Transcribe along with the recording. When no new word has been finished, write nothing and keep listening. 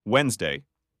Wednesday,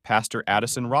 Pastor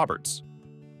Addison Roberts.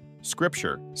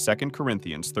 Scripture, 2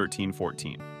 Corinthians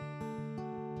 13:14.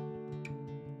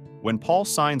 When Paul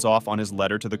signs off on his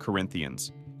letter to the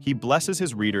Corinthians, he blesses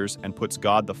his readers and puts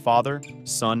God the Father,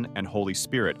 Son, and Holy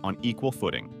Spirit on equal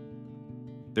footing.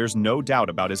 There's no doubt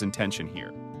about his intention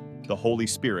here. The Holy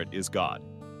Spirit is God,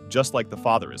 just like the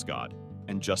Father is God,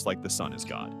 and just like the Son is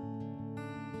God.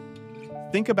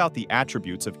 Think about the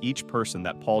attributes of each person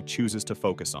that Paul chooses to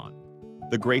focus on.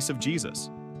 The grace of Jesus,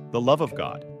 the love of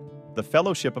God, the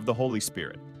fellowship of the Holy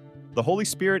Spirit. The Holy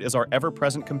Spirit is our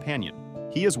ever-present companion.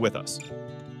 He is with us.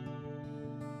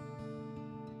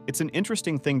 It's an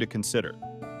interesting thing to consider,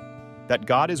 that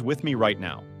God is with me right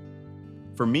now.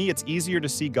 For me, it's easier to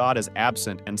see God as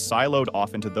absent and siloed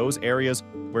off into those areas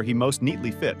where he most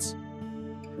neatly fits.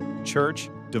 Church,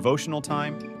 devotional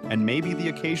time, and maybe the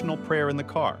occasional prayer in the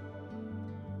car.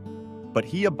 But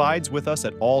he abides with us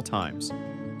at all times.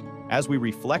 As we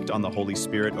reflect on the Holy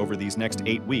Spirit over these next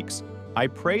 8 weeks, I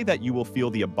pray that you will feel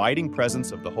the abiding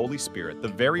presence of the Holy Spirit, the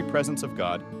very presence of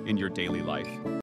God, in your daily life.